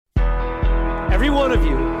every one of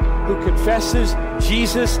you who confesses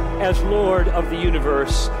Jesus as Lord of the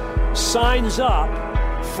universe signs up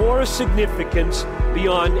for a significance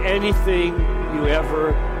beyond anything you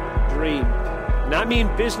ever dreamed. And I mean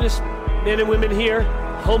business men and women here,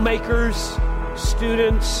 homemakers,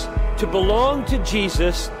 students. To belong to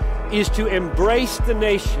Jesus is to embrace the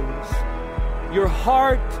nations. Your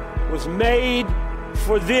heart was made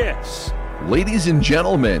for this. Ladies and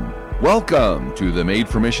gentlemen, welcome to the Made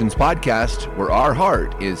for Missions podcast, where our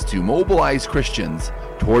heart is to mobilize Christians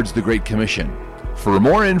towards the Great Commission. For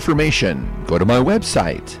more information, go to my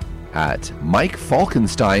website at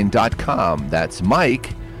MikeFalkenstein.com. That's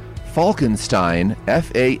Mike Falkenstein,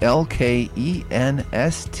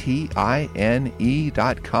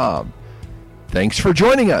 Falkenstein.com. Thanks for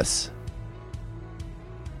joining us.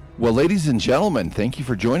 Well, ladies and gentlemen, thank you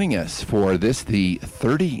for joining us for this, the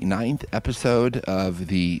 39th episode of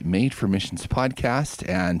the Made for Missions podcast.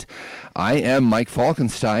 And I am Mike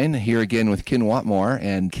Falkenstein, here again with Ken Watmore.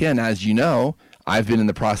 And Ken, as you know, I've been in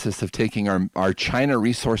the process of taking our China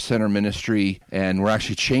Resource Center ministry, and we're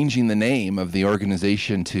actually changing the name of the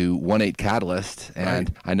organization to 1-8 Catalyst. And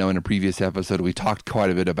right. I know in a previous episode we talked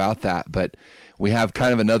quite a bit about that, but we have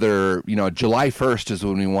kind of another, July 1st is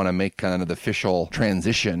when we want to make kind of the official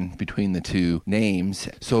transition between the two names.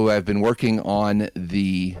 So I've been working on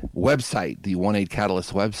the website, the 1-8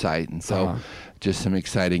 Catalyst website, and so just some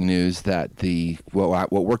exciting news that what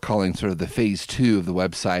we're calling sort of the phase 2 of the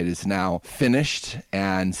website is now finished,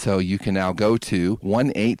 and so you can now go to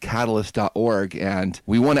 18catalyst.org, and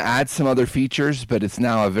we want to add some other features, but it's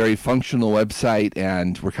now a very functional website,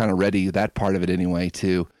 and we're kind of ready, that part of it anyway,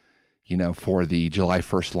 to for the July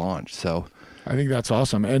 1st launch. So I think that's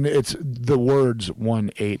awesome. And it's the words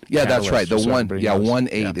 1-8. Yeah, that's right. The 1-8 yeah.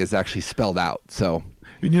 is actually spelled out. So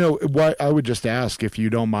what I would just ask, if you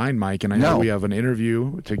don't mind, Mike, and I know we have an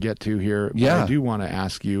interview to get to here, but I do want to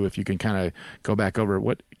ask you if you can kind of go back over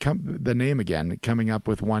the name again, coming up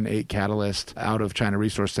with 1-8 Catalyst out of China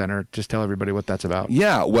Resource Center. Just tell everybody what that's about.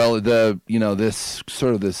 Yeah, well, this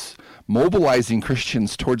mobilizing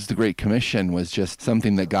Christians towards the Great Commission was just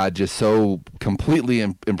something that God just so completely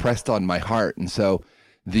impressed on my heart. And so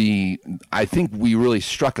I think we really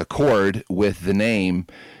struck a chord with the name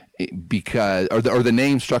because, or the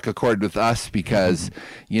name struck a chord with us because,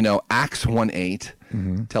 Acts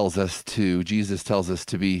 1-8 tells us Jesus tells us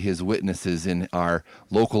to be his witnesses in our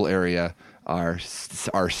local area, our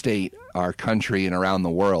state, our country, and around the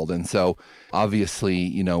world. And so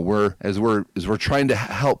obviously, we're trying to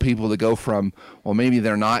help people to go from, well, maybe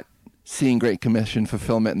they're not seeing Great Commission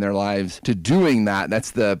fulfillment in their lives to doing that.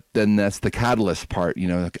 That's the catalyst part.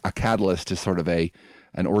 A catalyst is sort of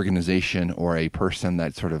an organization or a person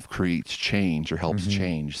that sort of creates change or helps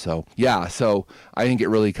change. So I think it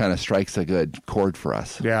really kind of strikes a good chord for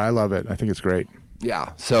us. Yeah, I love it. I think it's great.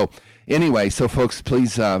 Yeah. So anyway, folks,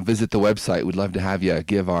 please visit the website. We'd love to have you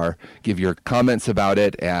give your comments about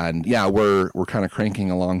it. And we're kind of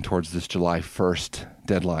cranking along towards this July 1st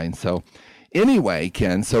deadline. So anyway,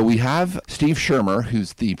 Ken, so we have Steve Shermer,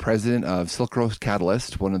 who's the president of Silk Road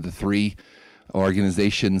Catalyst, one of the 3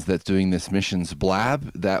 organizations that's doing this missions blab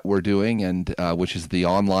that we're doing, and which is the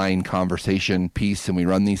online conversation piece, and we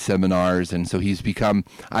run these seminars. And so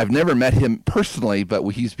I've never met him personally, but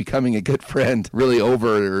he's becoming a good friend really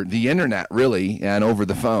over the internet, really, and over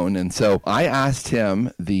the phone. And so I asked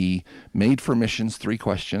him the Made for Missions 3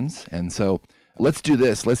 questions. And so let's do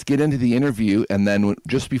this. Let's get into the interview, and then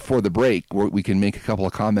just before the break, we can make a couple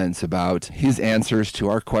of comments about his answers to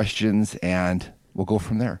our questions, and we'll go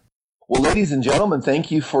from there. Well, ladies and gentlemen,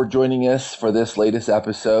 thank you for joining us for this latest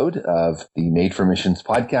episode of the Made for Missions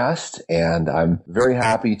podcast. And I'm very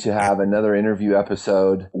happy to have another interview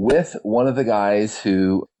episode with one of the guys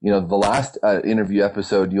who, the last interview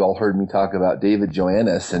episode, you all heard me talk about David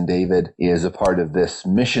Joannis, and David is a part of this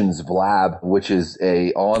Missions Blab, which is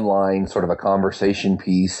a online sort of a conversation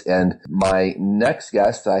piece. And my next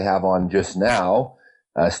guest I have on just now,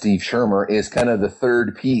 Steve Shermer, is kind of the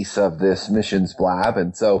third piece of this Missions Blab.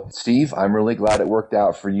 And so, Steve, I'm really glad it worked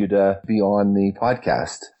out for you to be on the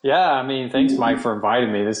podcast. Yeah, thanks, Mike, for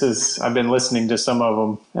inviting me. I've been listening to some of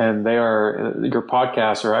them, and your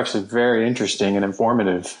podcasts are actually very interesting and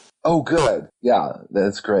informative. Oh, good. Yeah,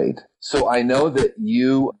 that's great. So I know that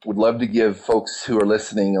you would love to give folks who are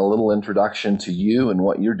listening a little introduction to you and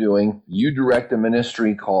what you're doing. You direct a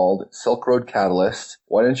ministry called Silk Road Catalyst.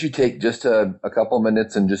 Why don't you take just a couple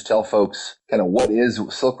minutes and just tell folks kind of what is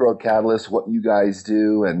Silk Road Catalyst, what you guys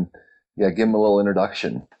do, and give them a little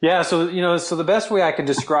introduction. Yeah, so the best way I can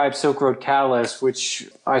describe Silk Road Catalyst, which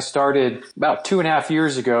I started about 2.5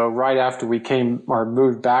 years ago, right after we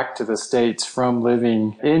moved back to the States from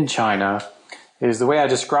living in China, is the way I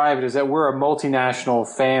describe it is that we're a multinational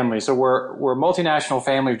family. So we're a multinational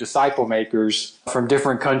family of disciple makers from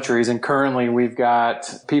different countries. And currently we've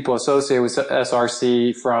got people associated with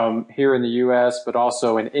SRC from here in the U.S., but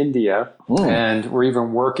also in India. And we're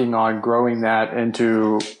even working on growing that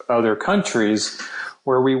into other countries,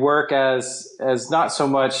 where we work as not so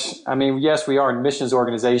much, I mean, yes, we are a missions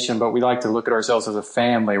organization, but we like to look at ourselves as a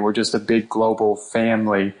family. We're just a big global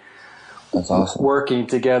family. That's awesome. Working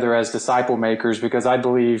together as disciple makers, because I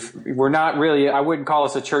believe we're not really, I wouldn't call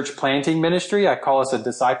us a church planting ministry. I call us a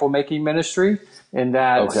disciple making ministry. In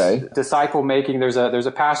that disciple making, there's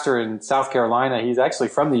a pastor in South Carolina. He's actually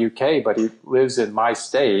from the UK, but he lives in my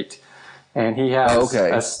state. And he has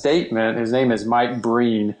a statement. His name is Mike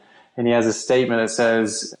Breen. And he has a statement that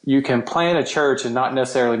says, you can plant a church and not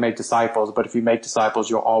necessarily make disciples, but if you make disciples,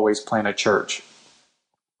 you'll always plant a church.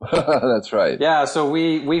 That's right. Yeah, so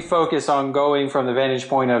we focus on going from the vantage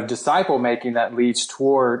point of disciple making that leads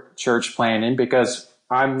toward church planting, because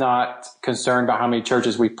I'm not concerned about how many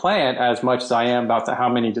churches we plant as much as I am about how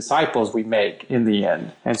many disciples we make in the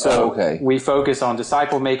end. And so we focus on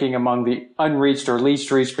disciple making among the unreached or least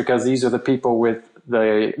reached, because these are the people with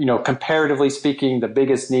the, comparatively speaking, the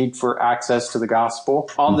biggest need for access to the gospel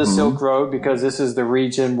on the Silk Road, because this is the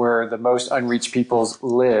region where the most unreached peoples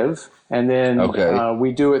live. And then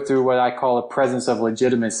we do it through what I call a presence of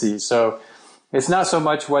legitimacy. So it's not so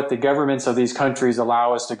much what the governments of these countries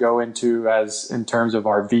allow us to go into as in terms of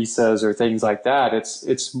our visas or things like that.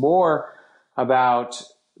 It's more about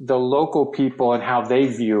the local people and how they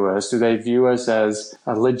view us. Do they view us as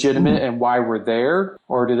legitimate and why we're there?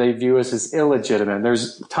 Or do they view us as illegitimate?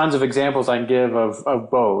 There's tons of examples I can give of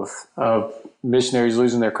both, of missionaries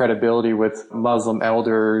losing their credibility with Muslim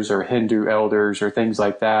elders or Hindu elders or things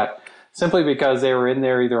like that, simply because they were in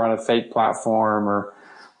there either on a fake platform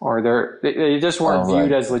or they just weren't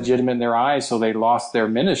viewed as legitimate in their eyes, so they lost their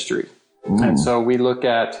ministry. And so we look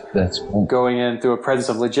at going in through a presence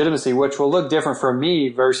of legitimacy, which will look different for me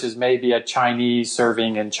versus maybe a Chinese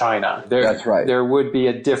serving in China. That's right. There would be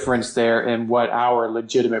a difference there in what our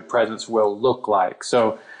legitimate presence will look like.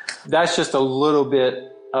 So that's just a little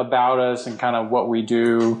bit about us and kind of what we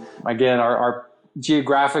do. Again, our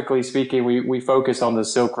geographically speaking, we focus on the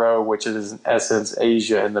Silk Road, which is in essence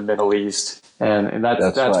Asia and the Middle East. And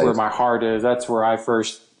that's where my heart is. That's where I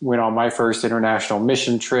first went on my first international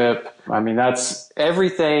mission trip. I mean, that's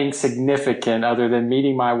everything significant other than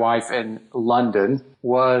meeting my wife in London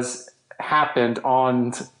happened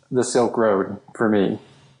on the Silk Road for me.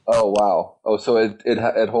 Oh, wow. Oh, so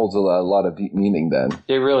it holds a lot of deep meaning then.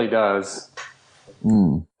 It really does.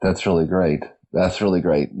 That's really great. That's really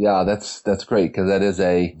great. Yeah, that's great, because that is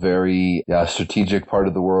a very strategic part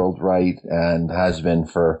of the world, right? And has been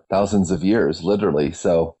for thousands of years, literally.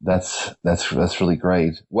 So that's really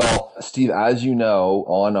great. Well, Steve, as you know,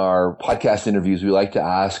 on our podcast interviews, we like to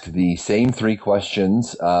ask the same 3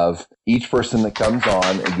 questions of each person that comes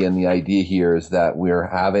on. Again, the idea here is that we're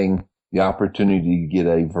having the opportunity to get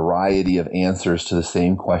a variety of answers to the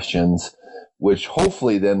same questions, which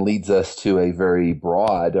hopefully then leads us to a very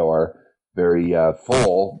broad or very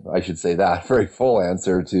full, I should say that, very full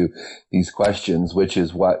answer to these questions, which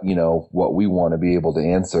is what we want to be able to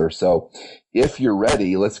answer. So if you're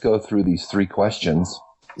ready, let's go through these 3 questions.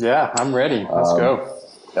 Yeah, I'm ready. Let's go.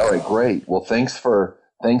 All right, great. Well, thanks for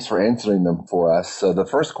answering them for us. So the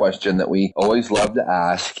first question that we always love to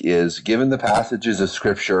ask is, given the passages of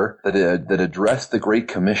Scripture that address the Great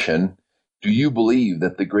Commission, do you believe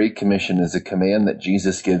that the Great Commission is a command that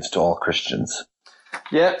Jesus gives to all Christians?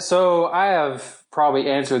 Yeah, so I have probably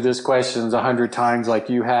answered this question 100 times like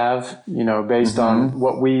you have, based on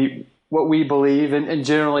what we believe. And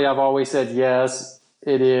generally, I've always said, yes,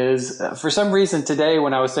 it is. For some reason today,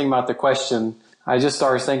 when I was thinking about the question, I just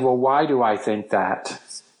started thinking, well, why do I think that?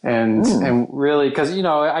 And really, because,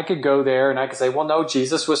 I could go there and I could say, well, no,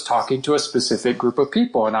 Jesus was talking to a specific group of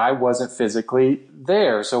people and I wasn't physically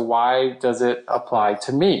there. So why does it apply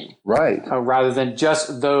to me? Right. Rather than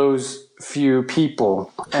just those few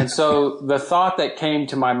people. And so the thought that came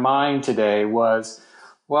to my mind today was,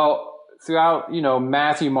 well, throughout,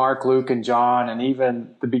 Matthew, Mark, Luke, and John, and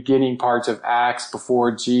even the beginning parts of Acts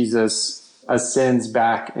before Jesus ascends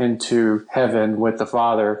back into heaven with the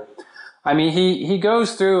Father, I mean, he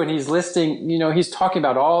goes through and he's listing, he's talking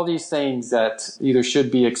about all these things that either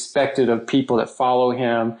should be expected of people that follow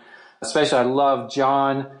him. Especially, I love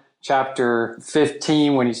John chapter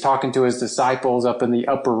 15 when he's talking to his disciples up in the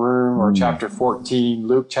upper room, or chapter 14,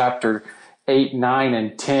 Luke chapter 8, 9,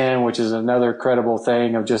 and 10, which is another credible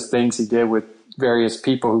thing of just things he did with various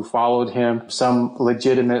people who followed him, some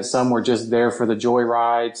legitimate, some were just there for the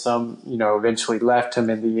joyride, some, eventually left him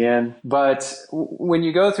in the end. But when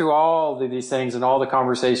you go through all of these things and all the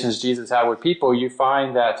conversations Jesus had with people, you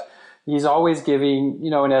find that he's always giving,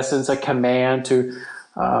 in essence, a command to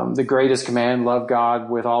the greatest command, love God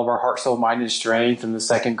with all of our heart, soul, mind, and strength. And the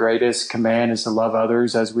second greatest command is to love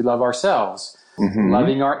others as we love ourselves. Mm-hmm.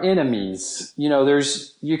 Loving our enemies. We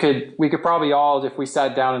could probably all, if we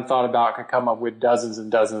sat down and thought about, could come up with dozens and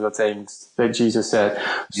dozens of things that Jesus said.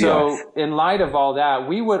 So in light of all that,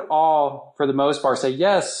 we would all, for the most part, say,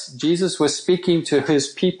 yes, Jesus was speaking to his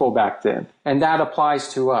people back then. And that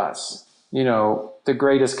applies to us. The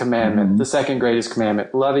greatest commandment, the second greatest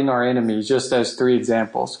commandment, loving our enemies, just as 3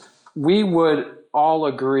 examples. We would all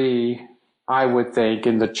agree, I would think,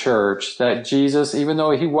 in the church that Jesus, even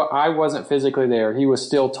though I wasn't physically there, he was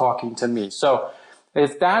still talking to me. So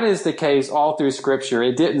if that is the case all through Scripture,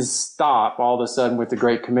 it didn't stop all of a sudden with the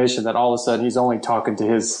Great Commission that all of a sudden he's only talking to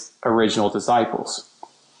his original disciples.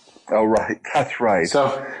 Oh, right. That's right.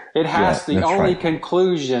 So it has, the only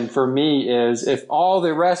conclusion for me is if all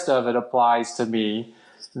the rest of it applies to me,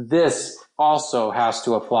 this also has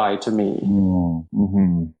to apply to me.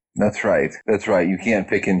 Mm-hmm. That's right. That's right. You can't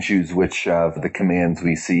pick and choose which of the commands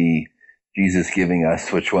we see Jesus giving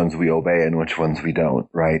us, which ones we obey and which ones we don't,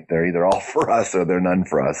 right? They're either all for us or they're none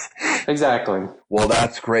for us. Exactly. Well,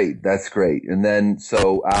 that's great. That's great. And then,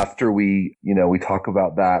 so after we talk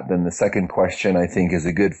about that, then the second question I think is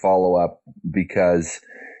a good follow-up because,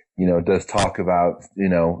 it does talk about,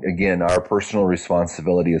 again, our personal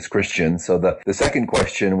responsibility as Christians. So the second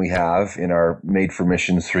question we have in our Made for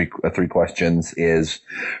Missions three questions is,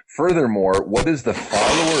 furthermore, what is the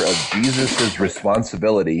follower of Jesus'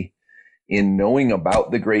 responsibility in knowing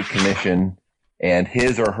about the Great Commission and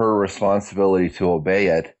his or her responsibility to obey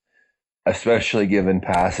it, especially given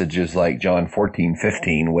passages like John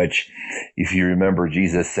 14:15, which, if you remember,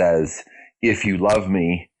 Jesus says, if you love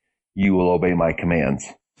me, you will obey my commands.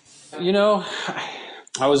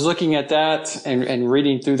 I was looking at that and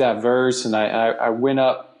reading through that verse, and I went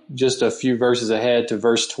up just a few verses ahead to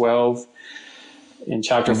verse 12 in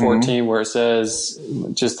chapter 14, where it says,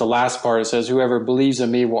 just the last part, it says, whoever believes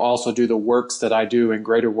in me will also do the works that I do, and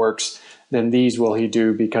greater works than these will he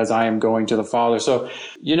do, because I am going to the Father. So,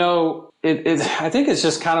 I think it's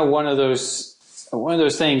just kind of one of those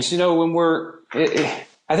things,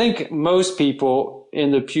 I think most people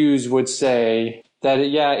in the pews would say that,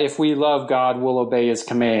 if we love God, we'll obey his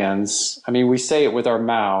commands. I mean, we say it with our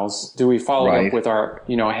mouths. Do we follow it up with our,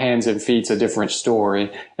 hands and feet's a different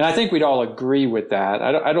story. And I think we'd all agree with that.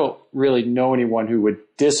 I don't really know anyone who would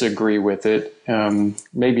disagree with it.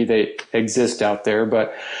 Maybe they exist out there.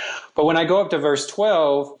 But when I go up to verse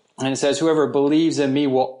 12, and it says, whoever believes in me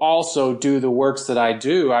will also do the works that I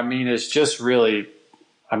do. I mean, it's just really,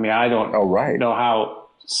 I don't know how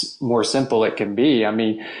more simple it can be. I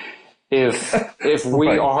mean, if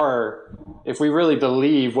we if we really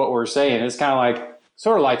believe what we're saying, it's kind of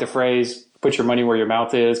like the phrase, put your money where your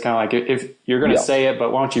mouth is, kind of like if you're going to say it,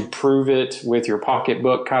 but why don't you prove it with your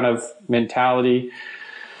pocketbook kind of mentality.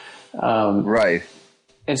 Right.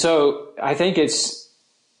 And so I think it's,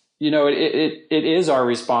 it is our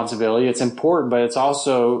responsibility. It's important, but it's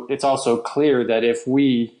also clear that if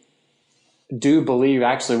we do believe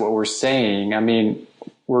actually what we're saying,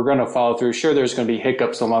 we're going to follow through. Sure, there's going to be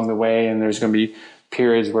hiccups along the way, and there's going to be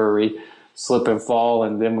periods where we slip and fall,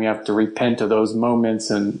 and then we have to repent of those moments,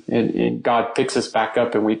 and God picks us back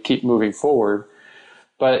up, and we keep moving forward.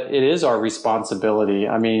 But it is our responsibility.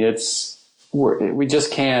 We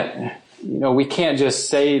just can't, we can't just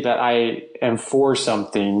say that I am for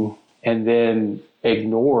something and then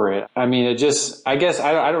ignore it. I guess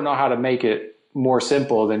I don't know how to make it more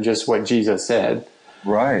simple than just what Jesus said.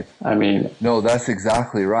 Right. No, that's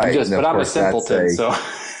exactly right. But I'm a simpleton, so.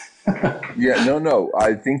 No.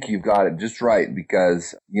 I think you've got it just right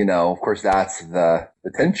because, of course, that's the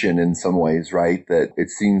tension in some ways, right? That it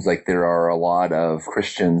seems like there are a lot of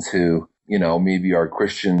Christians who, maybe are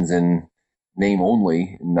Christians in name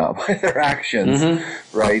only, not by their actions,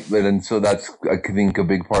 right? And so that's, I think, a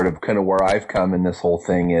big part of kind of where I've come in this whole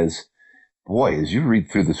thing is, boy, as you read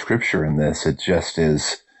through the scripture in this, it just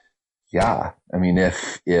is,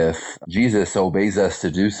 if Jesus obeys us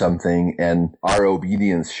to do something and our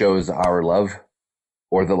obedience shows our love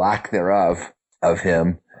or the lack thereof of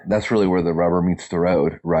him, that's really where the rubber meets the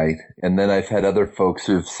road, right? And then I've had other folks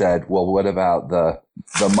who've said, well, what about the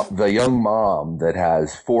young mom that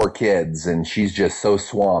has 4 kids and she's just so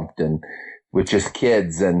swamped and with just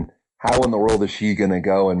kids, and how in the world is she going to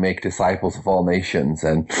go and make disciples of all nations?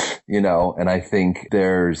 And, and I think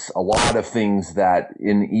there's a lot of things that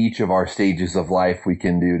in each of our stages of life we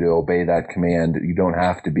can do to obey that command. You don't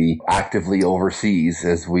have to be actively overseas,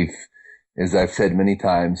 as I've said many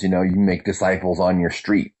times, you make disciples on your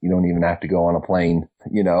street. You don't even have to go on a plane.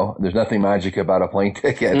 There's nothing magic about a plane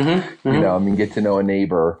ticket. Get to know a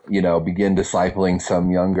neighbor, begin discipling some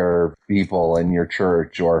younger people in your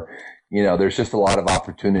church, or, there's just a lot of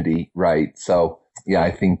opportunity, right? So, yeah,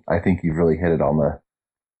 I think you've really hit it on the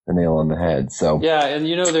nail on the head. So yeah, and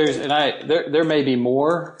there may be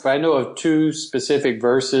more, but I know of two specific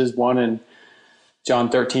verses, one in John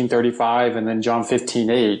 13:35 and then John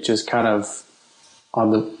 15:8, just kind of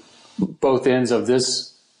on the both ends of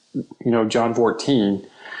this, John 14.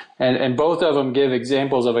 And both of them give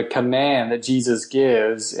examples of a command that Jesus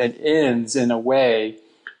gives and ends in a way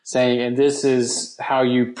saying, and this is how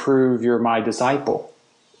you prove you're my disciple.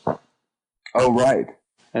 Oh, right.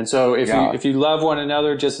 And so if you love one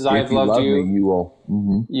another just as I have loved you, you will.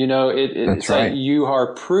 Mm-hmm. It's right. Like you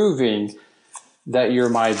are proving that you're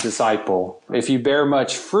my disciple. If you bear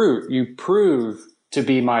much fruit, you prove to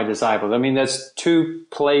be my disciples. I mean, that's two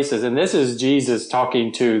places. And this is Jesus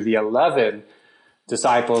talking to the 11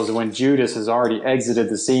 disciples when Judas has already exited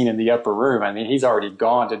the scene in the upper room. I mean, he's already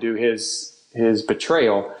gone to do his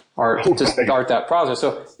betrayal or to start that process.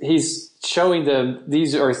 So he's showing them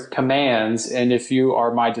these are commands. And if you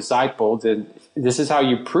are my disciple, then this is how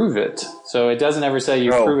you prove it. So it doesn't ever say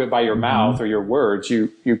you prove it by your mouth or your words.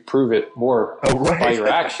 You prove it more by your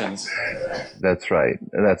actions. That's right.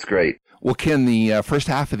 That's great. Well, Ken, the first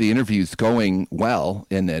half of the interview is going well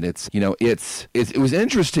in that it was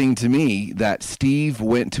interesting to me that Steve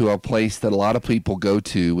went to a place that a lot of people go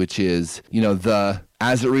to, which is,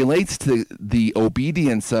 as it relates to the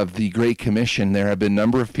obedience of the Great Commission, there have been a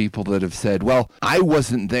number of people that have said, well, I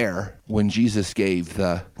wasn't there when Jesus gave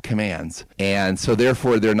the commands, and so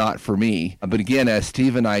therefore they're not for me. But again, as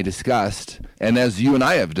Steve and I discussed, and as you and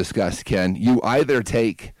I have discussed, Ken, you either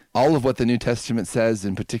take all of what the New Testament says,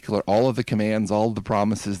 in particular, all of the commands, all of the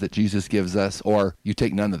promises that Jesus gives us, or you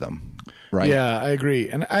take none of them. Right. Yeah, I agree.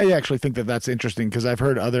 And I actually think that that's interesting because I've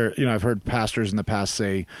heard I've heard pastors in the past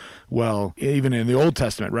say, well, even in the Old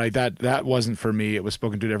Testament, right, that wasn't for me. It was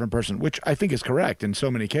spoken to a different person, which I think is correct in so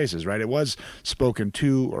many cases, right? It was spoken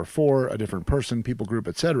to or for a different person, people group,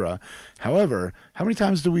 etc. However, how many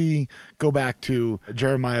times do we go back to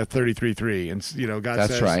Jeremiah 33:3 and, God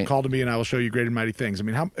says, right, call to me and I will show you great and mighty things. I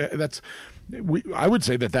mean, I would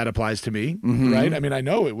say that applies to me, right? I mean, I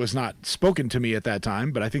know it was not spoken to me at that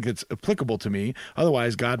time, but I think it's applicable to me.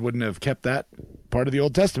 Otherwise, God wouldn't have kept that part of the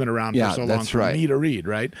Old Testament around for so long for me to read,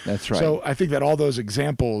 right? That's right. So I think that all those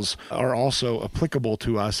examples are also applicable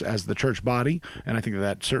to us as the church body, and I think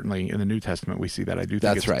that certainly in the New Testament we see that. I do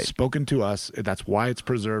think it's spoken to us. That's why it's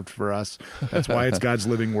preserved for us. That's why it's God's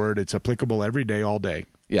living word. It's applicable every day, all day.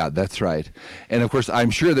 Yeah, that's right. And of course, I'm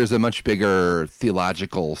sure there's a much bigger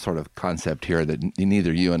theological sort of concept here that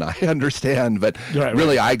neither you and I understand. But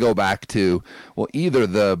really, I go back to, well, either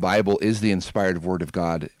the Bible is the inspired word of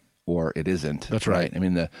God or it isn't. That's right. I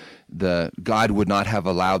mean, the God would not have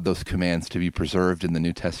allowed those commands to be preserved in the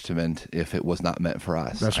New Testament if it was not meant for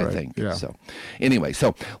us. That's right. I think. Yeah. So anyway,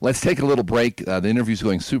 let's take a little break. The interview's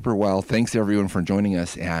going super well. Thanks everyone for joining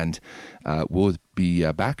us, and we'll be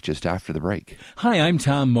back just after the break. Hi, I'm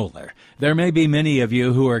Tom Moeller. There may be many of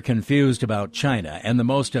you who are confused about China and the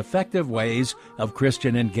most effective ways of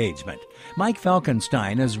Christian engagement. Mike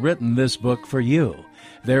Falkenstein has written this book for you.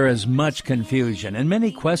 There is much confusion and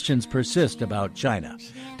many questions persist about China.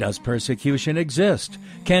 Does persecution exist?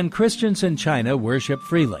 Can Christians in China worship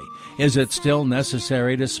freely? Is it still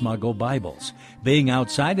necessary to smuggle Bibles? Being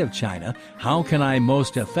outside of China, how can I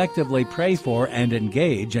most effectively pray for and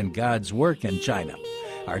engage in God's work in China?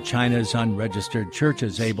 Are China's unregistered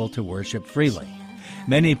churches able to worship freely?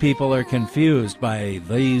 Many people are confused by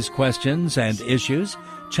these questions and issues.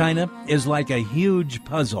 China is like a huge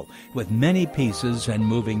puzzle with many pieces and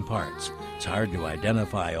moving parts. It's hard to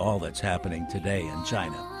identify all that's happening today in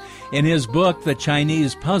China. In his book, The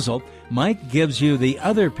Chinese Puzzle, Mike gives you the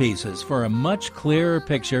other pieces for a much clearer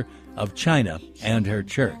picture of China and her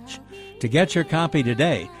church. To get your copy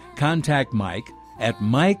today, contact Mike at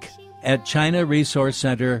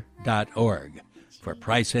mike@chinaresourcecenter.org for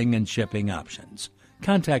pricing and shipping options.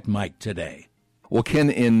 Contact Mike today. Well, Ken,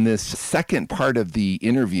 in this second part of the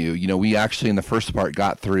interview, we actually in the first part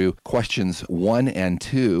got through questions 1 and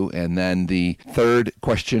 2, and then the third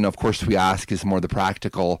question, of course, we ask is more the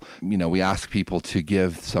practical. We ask people to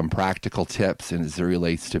give some practical tips and as it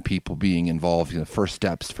relates to people being involved, first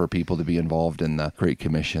steps for people to be involved in the Great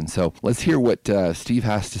Commission. So let's hear what Steve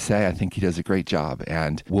has to say. I think he does a great job,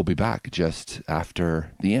 and we'll be back just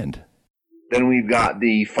after the end. Then we've got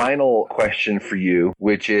the final question for you,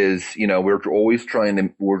 which is, we're always trying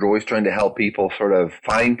to help people sort of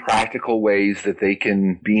find practical ways that they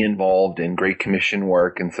can be involved in Great Commission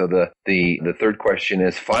work. And so the third question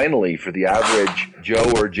is, finally, for the average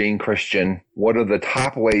Joe or Jane Christian, what are the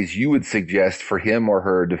top ways you would suggest for him or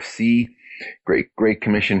her to see Great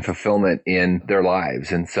Commission fulfillment in their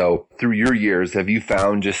lives? And so through your years, have you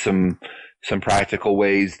found just some practical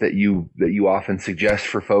ways that you often suggest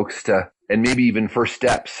for folks to, and maybe even first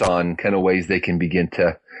steps on kind of ways they can begin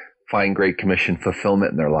to find Great Commission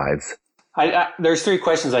fulfillment in their lives? There's 3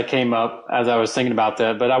 questions that came up as I was thinking about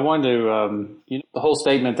that, but I wanted to, the whole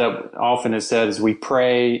statement that often is said is we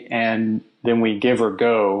pray and then we give or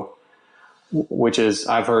go, which is,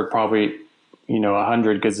 I've heard probably,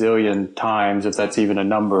 100 gazillion times, if that's even a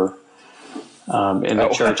number. In the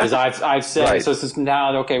churches, I've said, right. So it's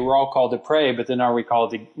now, okay, we're all called to pray, but then are we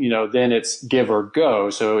called to, then it's give or go.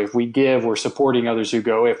 So if we give, we're supporting others who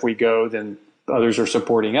go. If we go, then others are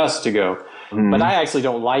supporting us to go. Mm-hmm. But I actually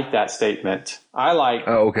don't like that statement. I like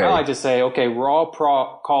to say, okay, we're all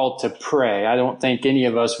called to pray. I don't think any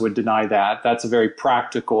of us would deny that. That's a very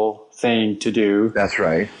practical thing to do. That's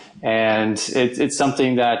right. And it's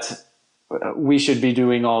something that we should be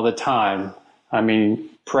doing all the time. I mean,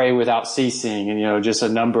 pray without ceasing, and just a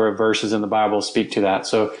number of verses in the Bible speak to that.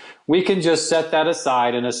 So we can just set that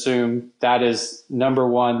aside and assume that is number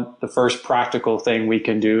one, the first practical thing we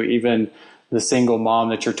can do. Even the single mom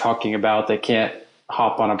that you're talking about that can't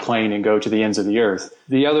hop on a plane and go to the ends of the earth.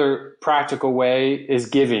 The other practical way is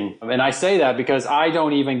giving. And I say that because I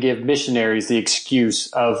don't even give missionaries the excuse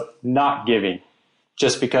of not giving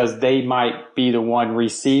just because they might be the one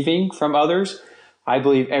receiving from others. I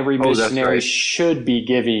believe every missionary should be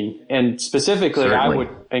giving. And specifically, certainly, I would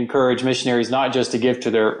encourage missionaries not just to give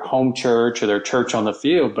to their home church or their church on the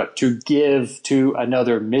field, but to give to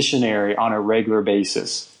another missionary on a regular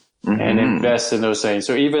basis. Mm-hmm. And invest in those things.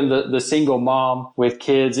 So even the single mom with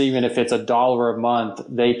kids, even if it's $1 a month,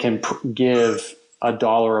 they can give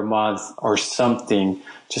 $1 a month or something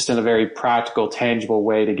just in a very practical, tangible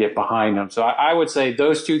way to get behind them. So I would say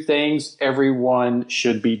those 2 things everyone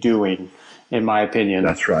should be doing, in my opinion.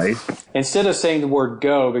 That's right. Instead of saying the word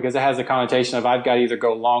go, because it has the connotation of I've got to either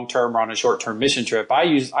go long-term or on a short-term mission trip, I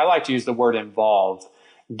like to use the word involve.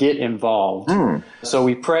 Get involved. So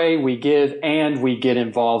we pray, we give, and we get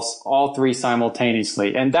involved, all 3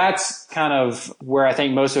 simultaneously. And that's kind of where I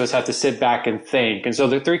think most of us have to sit back and think. And so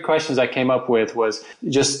the 3 questions I came up with was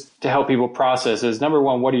just to help people process is, number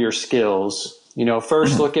 1, what are your skills?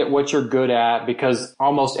 First look at what you're good at, because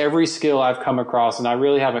almost every skill I've come across, and I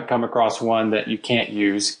really haven't come across one that you can't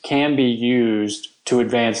use, can be used to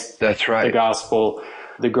advance the gospel,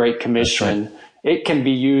 the Great Commission. It can be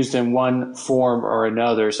used in one form or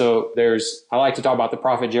another. So I like to talk about the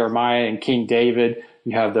prophet Jeremiah and King David.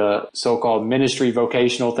 You have the so-called ministry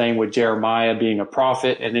vocational thing with Jeremiah being a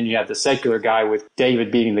prophet, and then you have the secular guy with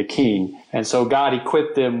David being the king. And so God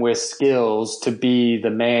equipped them with skills to be the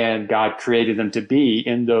man God created them to be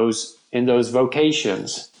in those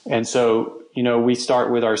vocations. And so, we start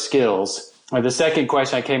with our skills. The second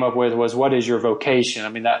question I came up with was, what is your vocation? I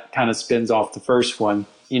mean, that kind of spins off the first one.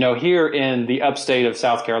 Here in the upstate of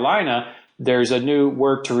South Carolina, there's a new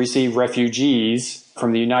work to receive refugees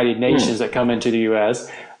from the United Nations that come into the U.S.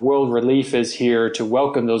 World Relief is here to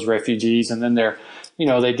welcome those refugees. And then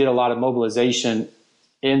they did a lot of mobilization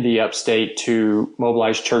in the upstate to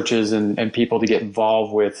mobilize churches and people to get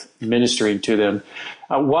involved with ministering to them.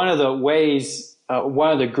 One of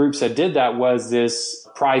the groups that did that was this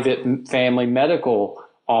private family medical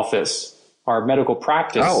office or medical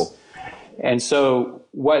practice. Oh. And so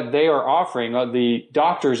what they are offering, the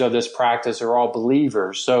doctors of this practice are all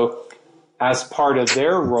believers. So as part of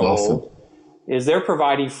their role is they're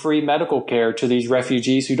providing free medical care to these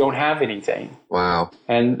refugees who don't have anything. Wow.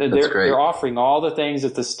 And they're offering all the things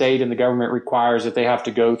that the state and the government requires that they have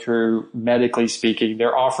to go through, medically speaking.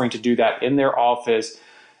 They're offering to do that in their office.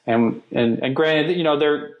 And granted,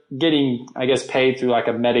 they're getting, I guess, paid through like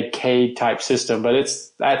a Medicaid type system, but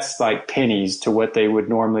that's like pennies to what they would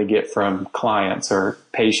normally get from clients or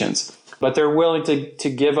patients. But they're willing to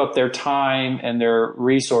give up their time and their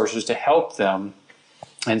resources to help them.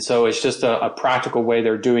 And so it's just a practical way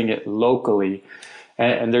they're doing it locally.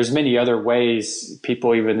 And there's many other ways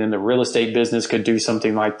people even in the real estate business could do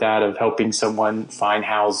something like that, of helping someone find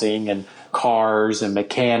housing and cars and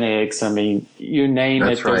mechanics. I mean, you name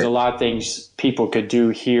it. There's a lot of things people could do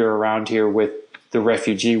here around here with the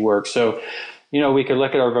refugee work. So, we could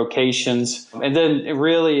look at our vocations, and then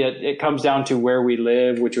it comes down to where we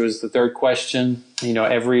live, which was the third question.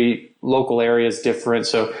 Every local area is different.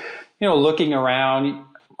 So, looking around,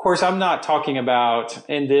 of course, I'm not talking about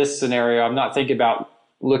in this scenario, I'm not thinking about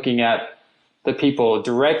looking at the people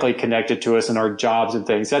directly connected to us and our jobs and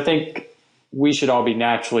things. I think we should all be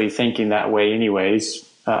naturally thinking that way anyways.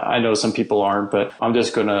 I know some people aren't, but I'm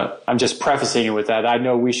just prefacing it with that. I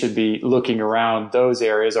know we should be looking around those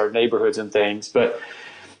areas, our neighborhoods and things. But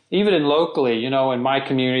even locally, in my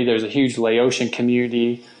community, there's a huge Laotian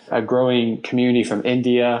community, a growing community from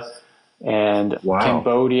India and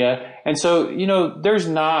Cambodia. And so, there's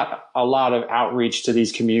not a lot of outreach to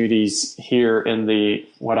these communities here in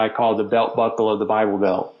what I call the belt buckle of the Bible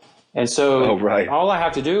Belt. And so all I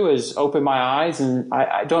have to do is open my eyes, and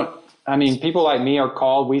people like me are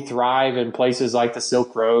called. We thrive in places like the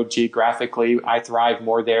Silk Road. Geographically, I thrive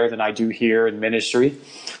more there than I do here in ministry.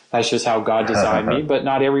 That's just how God designed me. But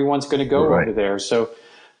not everyone's going to go over there. So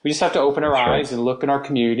we just have to open our eyes and look in our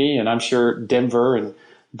community. And I'm sure Denver and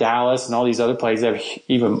Dallas and all these other places have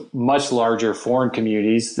even much larger foreign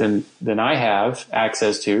communities than I have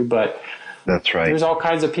access to. But that's right. There's all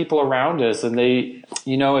kinds of people around us. And they,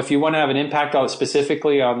 if you want to have an impact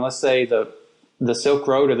specifically on, let's say, the Silk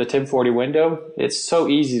Road or the 1040 window, it's so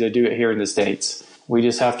easy to do it here in the States. We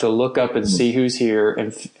just have to look up and see who's here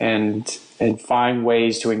and find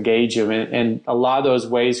ways to engage them. And a lot of those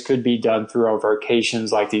ways could be done through our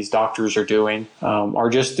vocations like these doctors are doing, or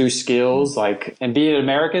just through skills and being an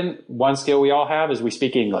American, one skill we all have is we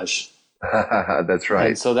speak English. That's right.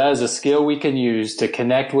 And so that is a skill we can use to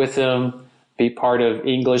connect with them, be part of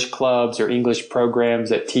English clubs or English programs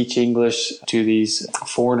that teach English to these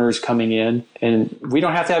foreigners coming in. And we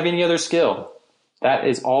don't have to have any other skill. That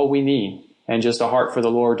is all we need. And just a heart for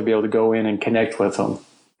the Lord to be able to go in and connect with them.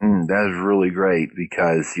 That is really great,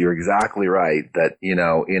 because you're exactly right that, in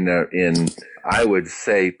I would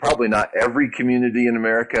say probably not every community in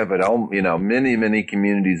America, but, many, many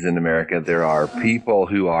communities in America, there are people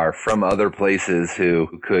who are from other places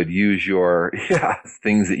who could use your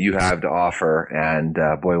things that you have to offer. And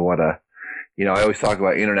boy, I always talk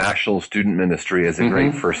about international student ministry as a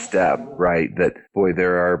great first step, right? That, boy,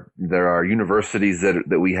 there are universities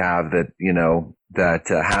that we have that, that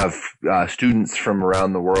have students from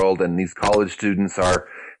around the world, and these college students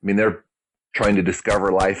they're trying to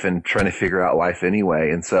discover life and trying to figure out life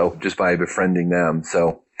anyway. And so just by befriending them.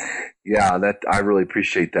 So I really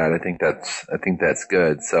appreciate that. I think that's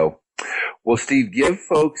good. So, well, Steve, give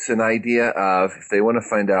folks an idea of, if they want to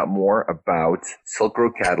find out more about Silk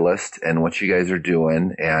Road Catalyst and what you guys are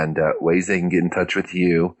doing and ways they can get in touch with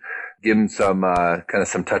you, give them some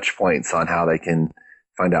some touch points on how they can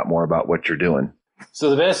find out more about what you're doing.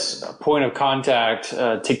 So the best point of contact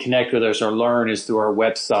to connect with us or learn is through our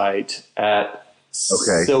website at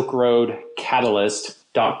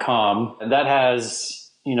silkroadcatalyst.com. That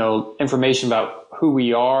has, information about who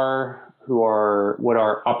we are, what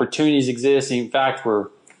our opportunities exist. In fact, we're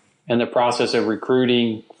in the process of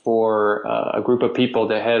recruiting for a group of people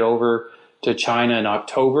to head over to China in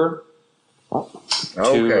October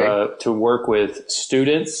to work with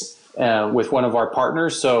students with one of our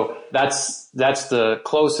partners. So that's the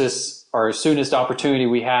closest or soonest opportunity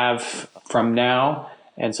we have from now.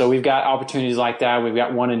 And so we've got opportunities like that. We've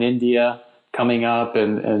got one in India coming up,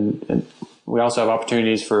 and we also have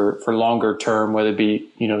opportunities for longer term, whether it be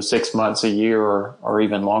 6 months, a year, or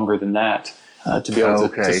even longer than that, to be able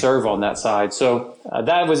to serve on that side. So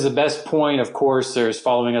that was the best point. Of course, there's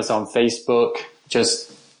following us on Facebook.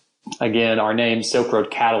 Just again, our name Silk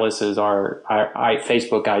Road Catalyst is our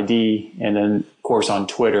Facebook ID, and then of course on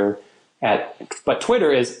Twitter but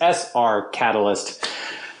Twitter is SR Catalyst,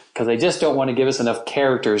 because they just don't want to give us enough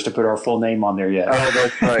characters to put our full name on there yet. Oh,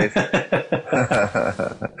 that's right.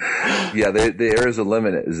 There is a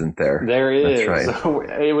limit, isn't there? There is. That's right. So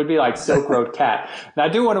it would be like Silk Road Cat. Now, I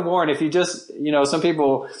do want to warn, if you just, some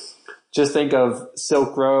people just think of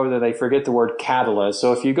Silk Road and they forget the word catalyst.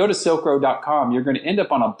 So if you go to silkroad.com, you're going to end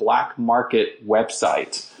up on a black market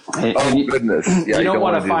website. Goodness. Yeah, you don't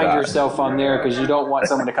want to find yourself on there, because you don't want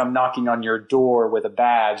someone to come knocking on your door with a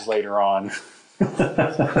badge later on.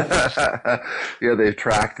 Yeah, they've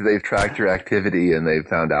tracked your activity and they've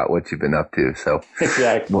found out what you've been up to. So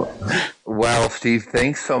exactly. Well, Steve,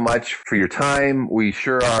 thanks so much for your time. We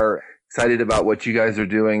sure are excited about what you guys are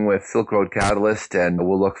doing with Silk Road Catalyst, and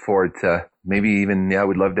we'll look forward to maybe even,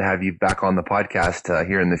 we'd love to have you back on the podcast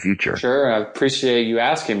here in the future. Sure. I appreciate you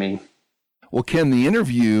asking me. Well, Ken, the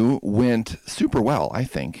interview went super well, I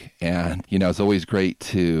think. And, it's always great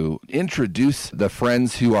to introduce the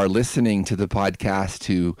friends who are listening to the podcast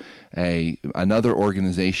to another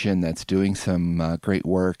organization that's doing some great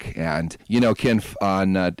work. And, Ken,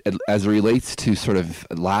 as it relates to sort of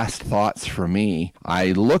last thoughts for me,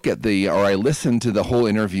 I listened to the whole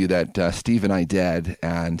interview that Steve and I did.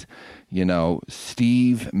 And,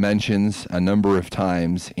 Steve mentions a number of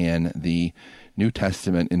times in the New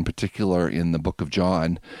Testament, in particular in the book of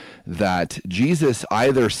John, that Jesus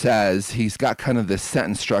either says, he's got kind of this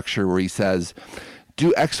sentence structure where he says,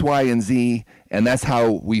 do X, Y, and Z, and that's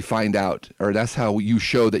how we find out, or that's how you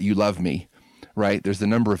show that you love me, right? There's a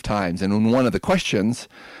number of times. And in one of the questions,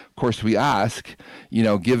 of course, we ask,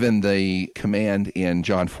 given the command in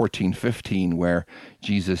John 14:15, where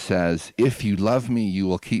Jesus says, if you love me, you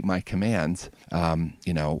will keep my commands.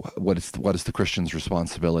 What is the Christian's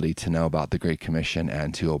responsibility to know about the Great Commission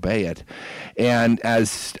and to obey it? And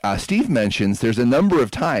as Steve mentions, there's a number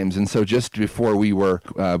of times, and so just before we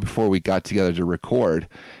got together to record,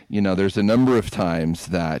 there's a number of times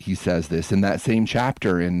that he says this in that same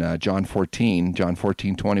chapter in John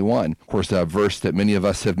 14:21. Of course, a verse that many of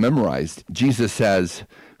us have memorized. Jesus says,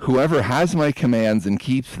 whoever has my commands and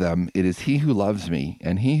keeps them, it is he who loves me,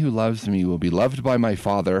 and he who loves me will be loved by my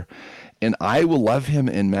Father, and I will love him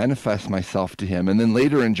and manifest myself to him. And then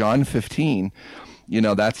later in John 15,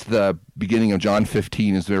 that's the beginning of John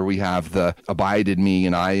 15 is where we have the abide in me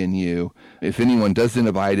and I in you. If anyone doesn't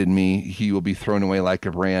abide in me, he will be thrown away like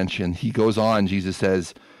a branch. And he goes on, Jesus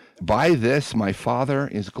says, by this my Father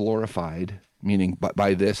is glorified, meaning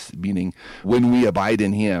when we abide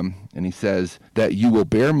in him. And he says that you will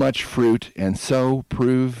bear much fruit and so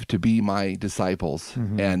prove to be my disciples.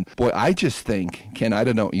 Mm-hmm. And boy, I just think, Ken, I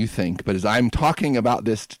don't know what you think, but as I'm talking about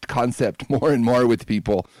this concept more and more with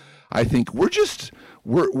people, I think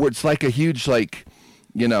it's like a huge,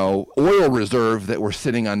 oil reserve that we're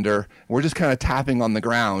sitting under. We're just kind of tapping on the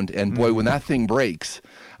ground. And boy, when that thing breaks,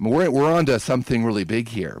 we're onto something really big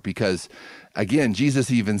here, because again,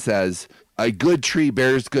 Jesus even says, a good tree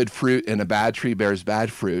bears good fruit and a bad tree bears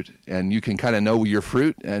bad fruit. And you can kind of know your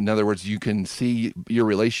fruit. In other words, you can see your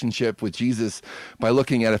relationship with Jesus by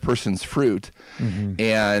looking at a person's fruit. Mm-hmm.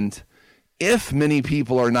 And if many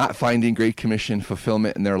people are not finding Great Commission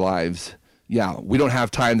fulfillment in their lives, we don't have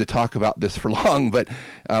time to talk about this for long, but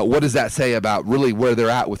what does that say about really where they're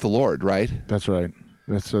at with the Lord, right? That's right.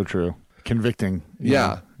 That's so true. Convicting.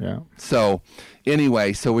 Yeah. So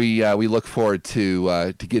anyway, we look forward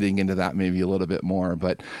to getting into that maybe a little bit more.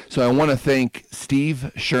 But so I want to thank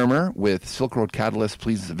Steve Shermer with Silk Road Catalyst.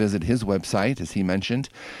 Please visit his website, as he mentioned,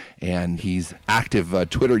 and he's active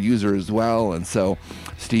Twitter user as well. And so,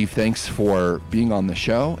 Steve, thanks for being on the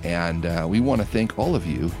show, and we want to thank all of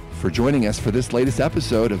you for joining us for this latest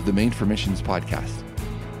episode of the Made for Missions podcast.